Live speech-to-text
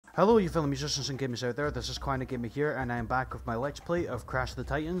Hello you fellow musicians and gamers out there, this is Quina Gamer here and I am back with my Let's Play of Crash of the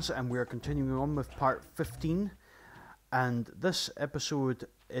Titans, and we are continuing on with part 15, and this episode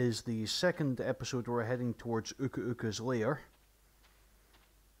is the second episode where we're heading towards Uka Uka's lair.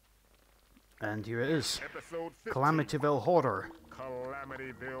 And here it is, Episode 15. Calamityville Horror.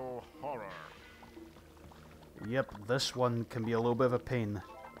 Calamityville Horror. Yep, this one can be a little bit of a pain.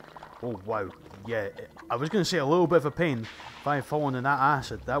 Oh wow, yeah, I was going to say a little bit of a pain. If I had fallen in that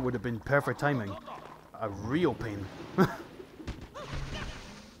acid, that would have been perfect timing. A real pain. Oh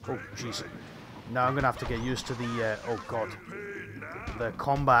jeez. Now I'm going to have to get used to the, oh god, the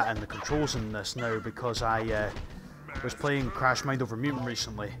combat and the controls in this now, because I was playing Crash Mind Over Mutant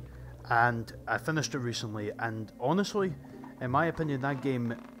recently, and I finished it recently, and honestly, in my opinion, that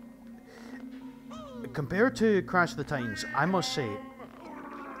game, compared to Crash of the Titans, I must say,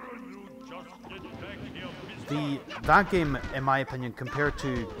 that game, in my opinion, compared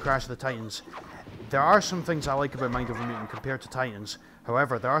to Crash of the Titans, there are some things I like about Mind Over Mutant compared to Titans.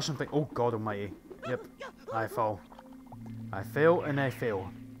 However, there are some things... Oh god almighty. Yep, I fall. I fail and I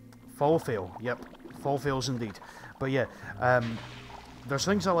fail. Fall, fail. Yep, fall, fails indeed. But yeah, there's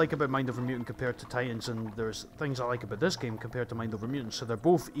things I like about Mind Over Mutant compared to Titans, and there's things I like about this game compared to Mind Over Mutant, so they're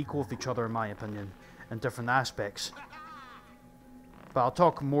both equal with each other in my opinion, in different aspects. But I'll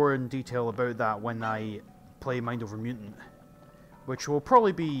talk more in detail about that when I play Mind Over Mutant, which will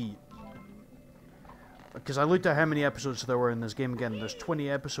probably be, because I looked at how many episodes there were in this game again. There's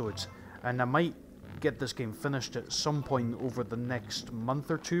 20 episodes, and I might get this game finished at some point over the next month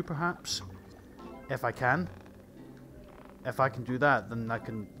or two, perhaps, if I can. If I can do that, then I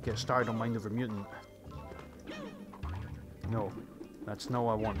can get started on Mind Over Mutant. No, that's not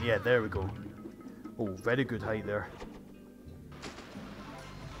what I want. Yeah, there we go. Oh, very good height there.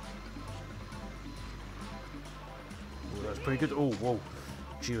 That's pretty good. Oh, whoa.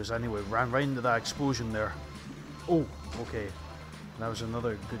 Jeez, anyway, ran right into that explosion there. Oh, okay. That was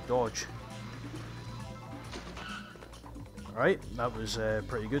another good dodge. Alright, that was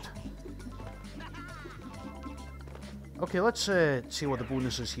pretty good. Okay, let's see what the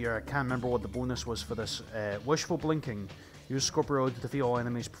bonus is here. I can't remember what the bonus was for this. Wishful Blinking. Use Scorpio to defeat all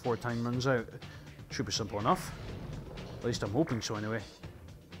enemies before time runs out. Should be simple enough. At least I'm hoping so anyway.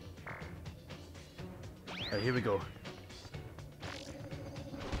 Right, here we go.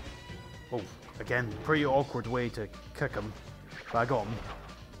 Oh, again, pretty awkward way to kick him, but I got him.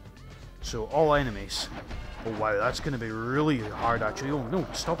 So, all enemies. Oh wow, that's going to be really hard actually. Oh no,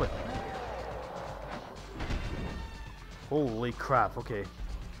 stop it. Holy crap, okay.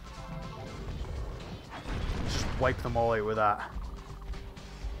 Just wipe them all out with that.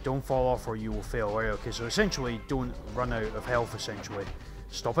 Don't fall off or you will fail. Right, okay, so essentially, don't run out of health essentially.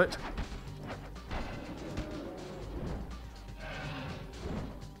 Stop it.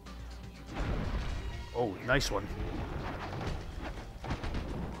 Oh, nice one.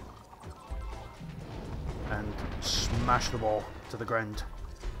 And smash the ball to the ground.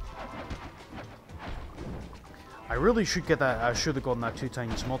 I really should get that. I should have gotten that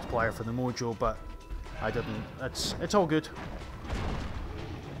 2x multiplier for the mojo, but I didn't. It's all good.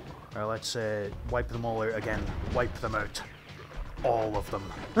 Alright, let's wipe them all out again. Wipe them out. All of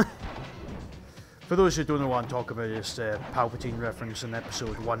them. For those who don't know what I'm talking about, it's Palpatine reference in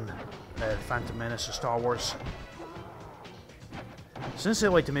Episode 1, Phantom Menace of Star Wars. Since they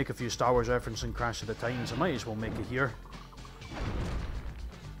like to make a few Star Wars references in Crash of the Titans, I might as well make it here.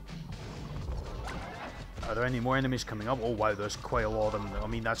 Are there any more enemies coming up? Oh wow, there's quite a lot of them. I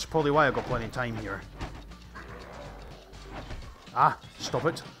mean, that's probably why I've got plenty of time here. Ah, stop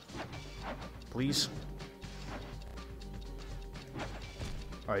it. Please.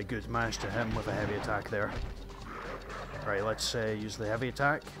 Alright, good. Managed to hit him with a heavy attack there. Alright, let's use the heavy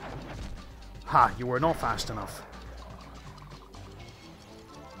attack. Ha! You were not fast enough.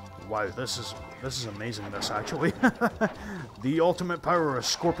 Wow, this is amazing, this actually. The ultimate power of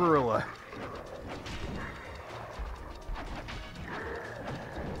Scorporilla.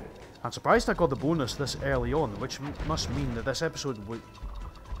 I'm surprised I got the bonus this early on, which must mean that this episode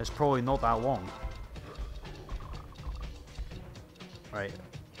is probably not that long. Right.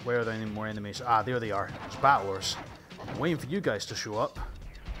 Where are there any more enemies? Ah, there they are. It's battlers. I'm waiting for you guys to show up.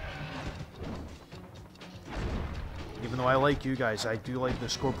 Even though I like you guys, I do like the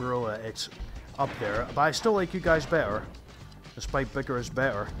Scorporilla. It's up there. But I still like you guys better. Despite bigger is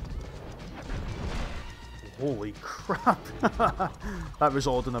better. Holy crap! That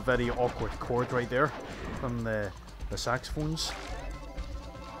resulted in a very awkward chord right there. From the saxophones.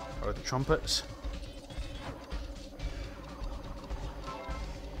 Or the trumpets.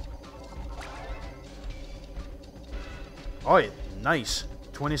 Alright, nice.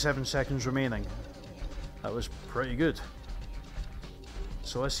 27 seconds remaining. That was pretty good.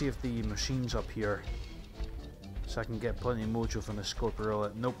 So let's see if the machine's up here. So I can get plenty of mojo from the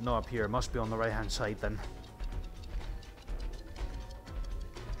Scorporilla. Nope, not up here. Must be on the right hand side then.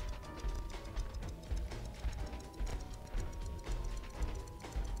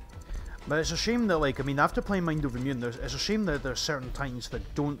 But it's a shame that, like, I mean, after playing Mind Over Mutant, it's a shame that there's certain Titans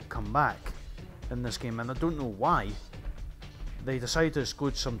that don't come back in this game, and I don't know why. They decided to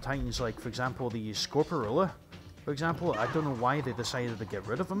exclude some Titans, like, for example, the Scorporilla, for example. I don't know why they decided to get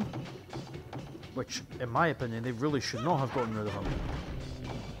rid of him. Which, in my opinion, they really should not have gotten rid of him.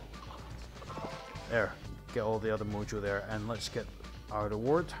 There. Get all the other mojo there, and let's get our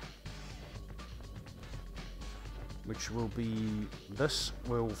reward. Which will be this.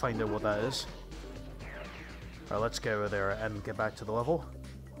 We'll find out what that is. Alright, let's get out of there and get back to the level.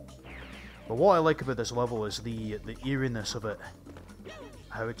 But what I like about this level is the eeriness of it.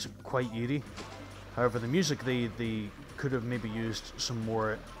 How it's quite eerie. However, the music, they could have maybe used some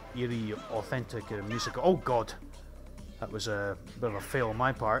more eerie, authentic music. Oh god! That was a bit of a fail on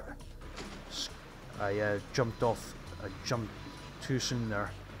my part. I jumped off. I jumped too soon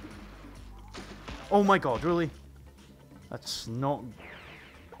there. Oh my god, really? That's not...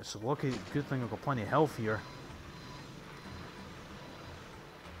 It's a lucky, good thing I've got plenty of health here.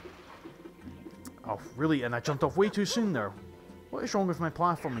 Oh, really? And I jumped off way too soon there. What is wrong with my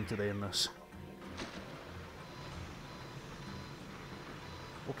platforming today in this?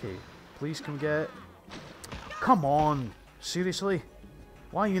 Okay, please can we get... Come on! Seriously?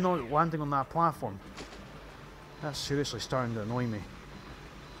 Why are you not landing on that platform? That's seriously starting to annoy me.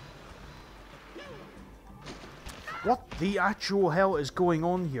 What the actual hell is going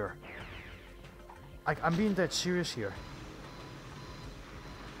on here? I'm being dead serious here.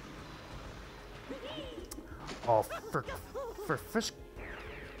 Oh, for fish...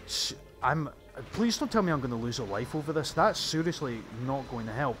 Please don't tell me I'm going to lose a life over this. That's seriously not going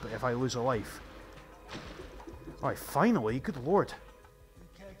to help if I lose a life. Alright, finally, good lord.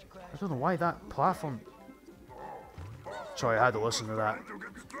 I don't know why that platform... Sorry, I had to listen to that.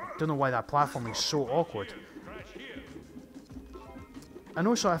 Don't know why that platform is so awkward. And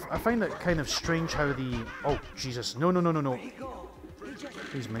also, I find it kind of strange how the... Oh, Jesus. No, no, no, no, no.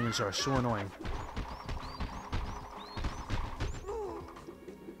 These minions are so annoying.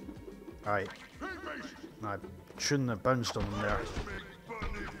 Alright. I shouldn't have bounced on them there.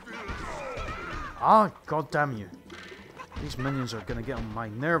 Ah, god damn you. These minions are gonna get on my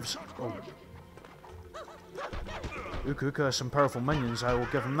nerves. Oh. Uka Uka has some powerful minions, I will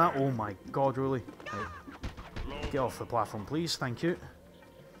give him that. Oh my god, really? Right. Get off the platform, please. Thank you.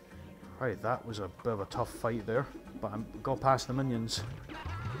 Right, that was a bit of a tough fight there, but I got past the minions.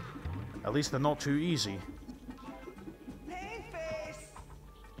 At least they're not too easy.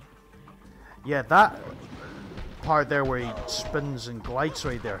 Yeah, that part there where he spins and glides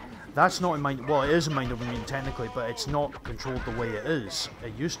right there, that's not in Mind... Well, it is in Mind Over Mutant technically, but it's not controlled the way it is.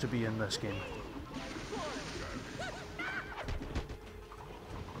 It used to be in this game.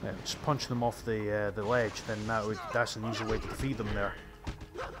 Yeah, just punch them off the ledge, then that's an easy way to defeat them there.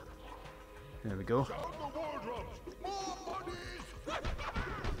 There we go.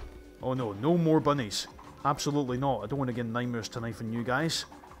 Oh no, no more bunnies. Absolutely not. I don't want to get nightmares tonight from you guys.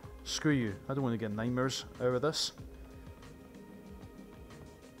 Screw you. I don't want to get nightmares out of this.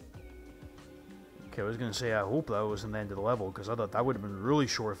 Okay, I was going to say I hope that wasn't the end of the level, because I would have been really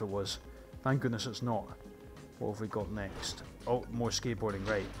sure if it was. Thank goodness it's not. What have we got next? Oh, more skateboarding,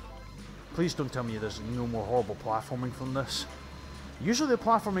 right. Please don't tell me there's no more horrible platforming from this. Usually the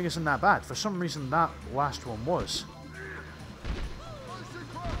platforming isn't that bad. For some reason that last one was.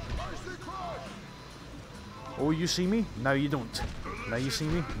 Oh, you see me? Now you don't. Now you see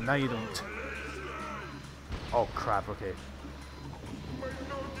me? Now you don't. Oh crap, okay.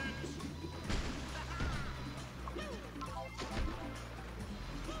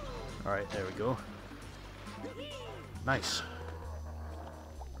 Alright, there we go. Nice.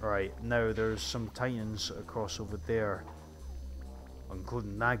 Alright, now there's some Titans across over there,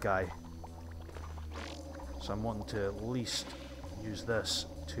 including that guy. So I'm wanting to at least use this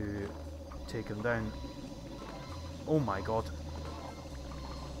to take him down. Oh my god.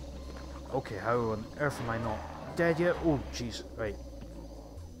 Okay, how on earth am I not dead yet? Oh jeez, right.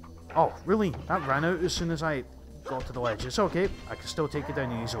 Oh, really? That ran out as soon as I got to the ledge. It's okay, I can still take it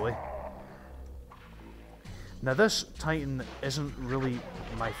down easily. Now this Titan isn't really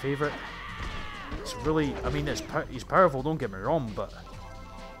my favourite. It's really, I mean, he's powerful, don't get me wrong, but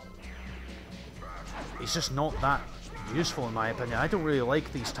he's just not that useful in my opinion. I don't really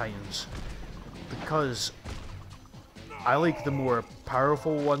like these Titans because I like the more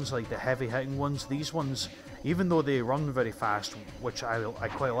powerful ones, like the heavy hitting ones. These ones, even though they run very fast, which I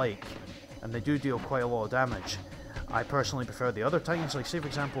quite like, and they do deal quite a lot of damage, I personally prefer the other titans. Like say for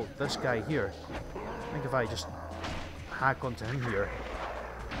example, this guy here. I think if I just hack onto him here,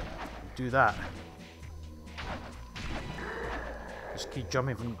 do that. Just keep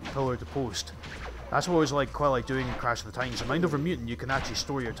jumping from pillar to post. That's what I always quite like doing in Crash of the Titans. In Mind Over Mutant, you can actually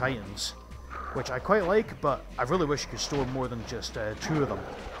store your titans, which I quite like, but I really wish you could store more than just 2 of them.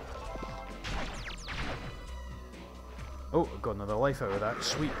 Oh, I got another life out of that.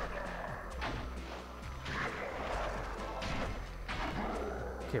 Sweet.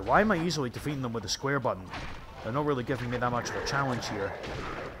 Okay, why am I easily defeating them with the square button? They're not really giving me that much of a challenge here.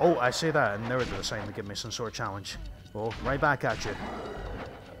 Oh, I say that, and they're deciding to give me some sort of challenge. Well, right back at you.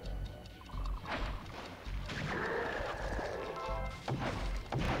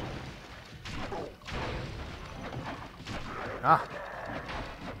 Ah!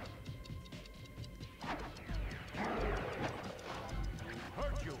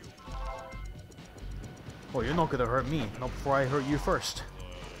 Oh, you're not gonna hurt me. Not before I hurt you first.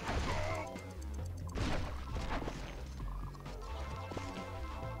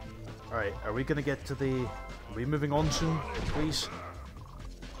 Alright, are we gonna get to the... Are we moving on soon, please?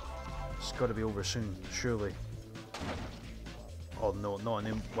 It's gotta be over soon, surely. Oh no, not an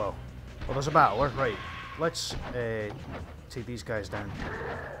im... Well, there's a battler. Right, let's take these guys down.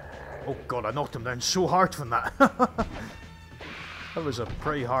 Oh god, I knocked him down so hard from that. That was a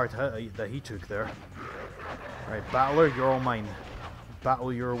pretty hard hit that he took there. Right, battler, you're all mine.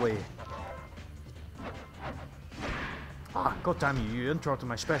 Battle your way. Ah, god damn you, you interrupted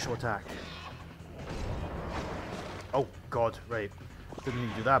my special attack. Oh god, right. Didn't need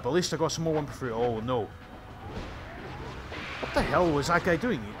to do that, but at least I got some more 1x3. Oh no. What the hell was that guy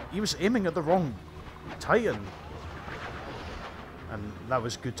doing? He was aiming at the wrong Titan. And that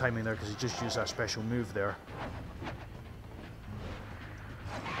was good timing there because he just used that special move there.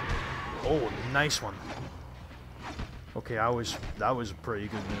 Oh, nice one. Okay, that was a pretty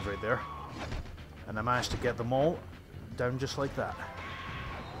good move right there. And I managed to get them all down just like that.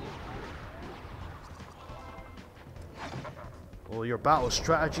 Well, your battle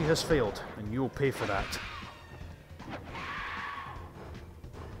strategy has failed, and you'll pay for that.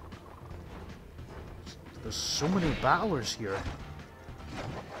 There's so many battlers here.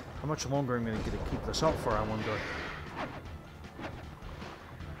 How much longer am I going to keep this up for, I wonder?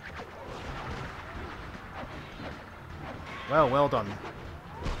 Well done.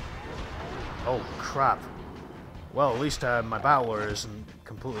 Oh, crap. Well, at least my battler isn't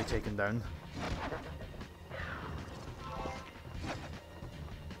completely taken down.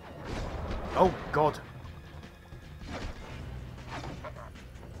 Oh, God.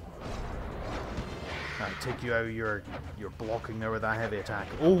 I'll take you out of your blocking there with that heavy attack.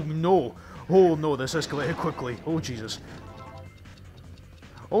 Oh, no. Oh, no, this escalated quickly. Oh, Jesus.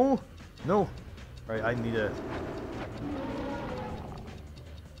 Oh, no. Right, I need a...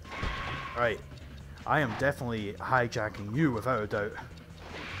 Right. I am definitely hijacking you, without a doubt.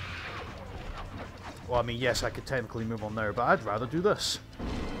 Well, I mean, yes, I could technically move on there, but I'd rather do this.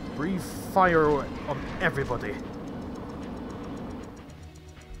 Breathe fire on everybody.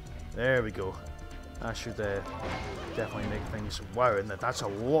 There we go. That should definitely make things... Wow, and that's a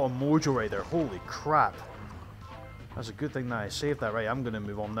lot of mojo right there. Holy crap. That's a good thing that I saved that. Right, I'm going to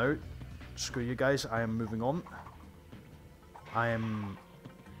move on now. Screw you guys, I am moving on. I am...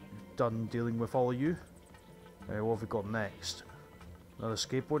 done dealing with all of you. What have we got next? Another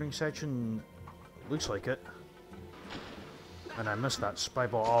skateboarding section? Looks like it. And I missed that spy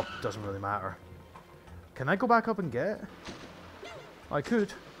ball. Oh, doesn't really matter. Can I go back up and get it? I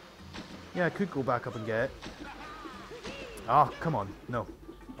could. Yeah, I could go back up and get it. Oh, come on. No.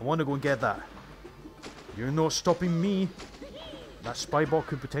 I want to go and get that. You're not stopping me. That spy ball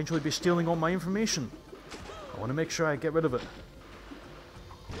could potentially be stealing all my information. I want to make sure I get rid of it.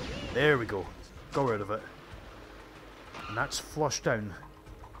 There we go. Got rid of it. And that's flushed down.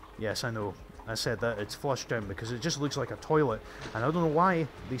 Yes, I know. I said that. It's flushed down because it just looks like a toilet. And I don't know why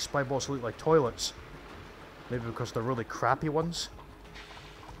these spy balls look like toilets. Maybe because they're really crappy ones.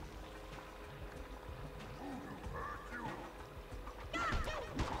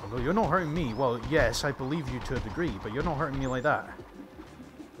 Although you're not hurting me. Well, yes, I believe you to a degree, but you're not hurting me like that.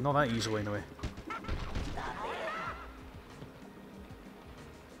 Not that easily, anyway.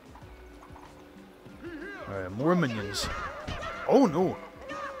 Alright, more minions. Oh no!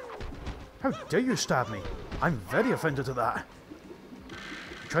 How dare you stab me? I'm very offended at that.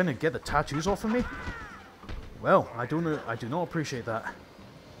 You're trying to get the tattoos off of me? Well, I do not appreciate that.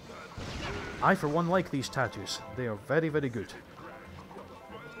 I, for one, like these tattoos. They are very, very good.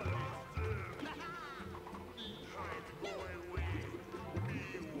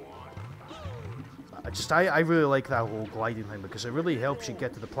 I really like that whole gliding thing because it really helps you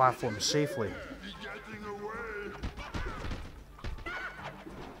get to the platform safely.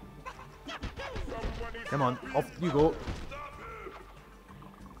 Come on, off you go.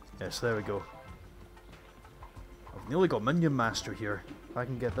 Yes, there we go. I've nearly got Minion Master here. If I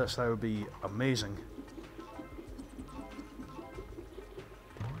can get this, that would be amazing.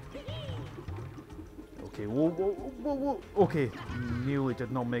 Okay, whoa, whoa, whoa, whoa. Okay, nearly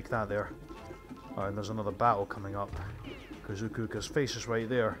did not make that there. Alright, there's another battle coming up. Because Uka Uka's face is right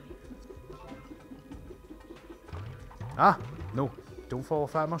there. Ah! No, don't fall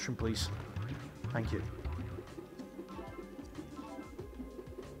off that mushroom, please. Thank you.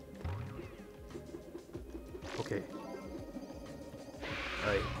 Okay.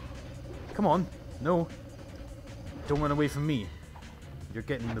 Right. Come on. No. Don't run away from me. You're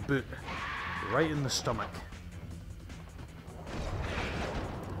getting the boot. Right in the stomach.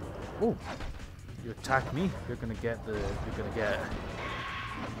 Oh. You attack me, you're gonna get.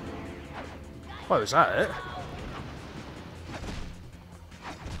 Oh, is that it?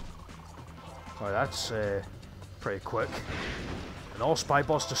 Oh, that's pretty quick. And all spy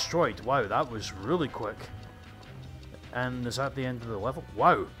boss destroyed. Wow, that was really quick. And is that the end of the level?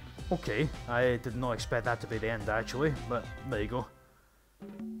 Wow. Okay, I did not expect that to be the end actually, but there you go.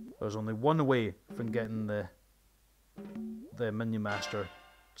 There's only one away from getting the Minion Master.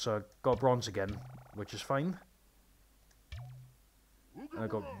 So I got bronze again, which is fine. And I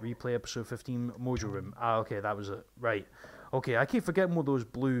got replay episode 15 Mojo Room. Ah, okay, that was it. Right. Okay, I keep forgetting what those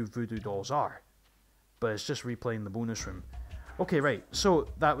blue voodoo dolls are. But it's just replaying the bonus room. Okay, right. So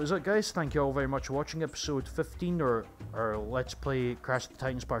that was it, guys. Thank you all very much for watching episode 15 or Let's Play Crash of the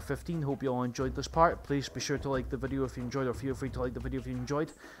Titans part 15. Hope you all enjoyed this part. Please be sure to like the video if you enjoyed, or feel free to like the video if you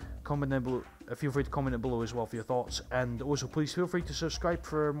enjoyed. Comment down below. Feel free to comment it below as well for your thoughts. And also, please feel free to subscribe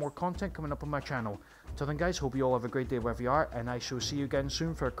for more content coming up on my channel. Till then, guys, hope you all have a great day wherever you are, and I shall see you again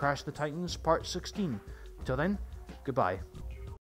soon for Crash of the Titans part 16. Till then, goodbye.